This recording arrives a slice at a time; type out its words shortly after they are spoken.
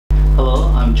Hello,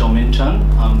 I'm John Minton.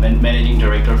 I'm Managing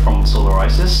Director from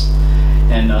SolaRiseSys.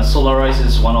 And SolaRiseSys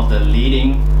is one of the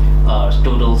leading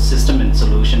total system and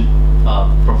solution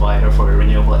provider for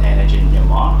renewable energy in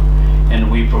Myanmar. And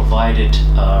we provided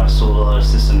solar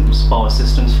systems, power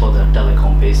systems for the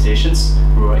telecom base stations,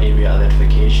 rural area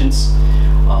electrifications,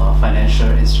 financial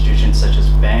institutions such as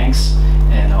banks,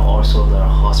 and also the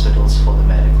hospitals for the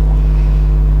medical.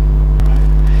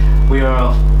 We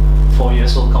are a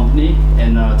 4-year-old company,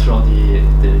 and throughout the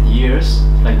years,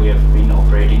 like we have been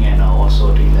operating and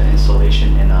also doing the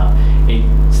installation in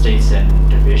 8 states and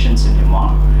divisions in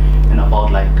Myanmar, and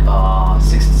about like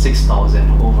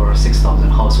over 6,000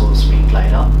 households being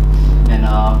light up. And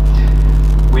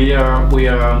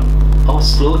our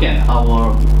slogan,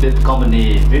 our big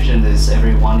company vision is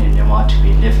everyone in Myanmar to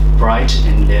be live bright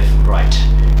and live right.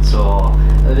 So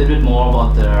a little bit more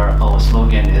about our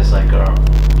slogan is like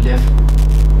live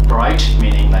bright,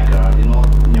 meaning like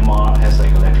Myanmar has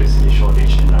like electricity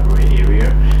shortage in a rural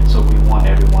area, so we want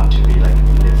everyone to be like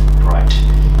live bright.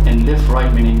 And live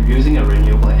right meaning using a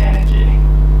renewable energy,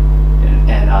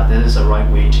 and this is the right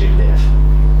way to live,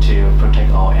 to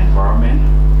protect our environment,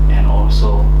 and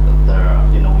also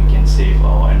we can save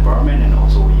our environment, and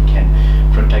also we can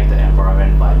protect the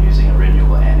environment by using a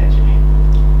renewable energy.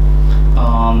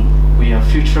 We have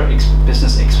future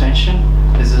business expansion.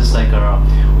 This is like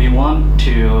we want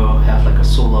to have like a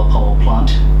solar power plant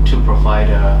to provide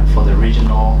for the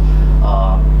regional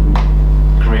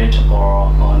grid or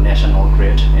national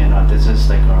grid, and this is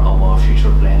like our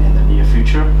future plan in the near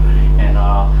future, and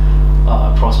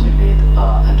approximately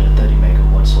under 30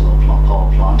 megawatt solar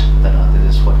power plant.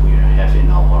 This is